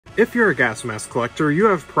If you're a gas mask collector, you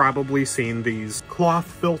have probably seen these cloth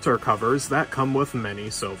filter covers that come with many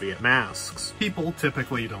Soviet masks. People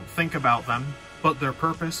typically don't think about them, but their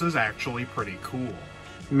purpose is actually pretty cool.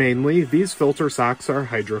 Mainly, these filter socks are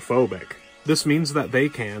hydrophobic. This means that they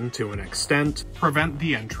can, to an extent, prevent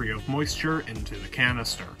the entry of moisture into the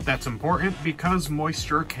canister. That's important because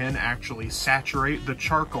moisture can actually saturate the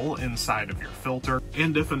charcoal inside of your filter,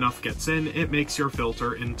 and if enough gets in, it makes your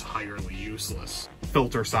filter entirely useless.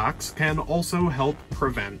 Filter socks can also help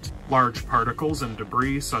prevent large particles and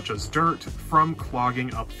debris such as dirt from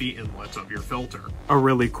clogging up the inlet of your filter. A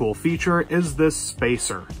really cool feature is this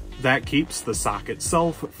spacer that keeps the sock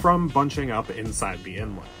itself from bunching up inside the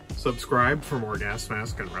inlet. Subscribe for more gas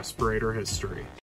mask and respirator history.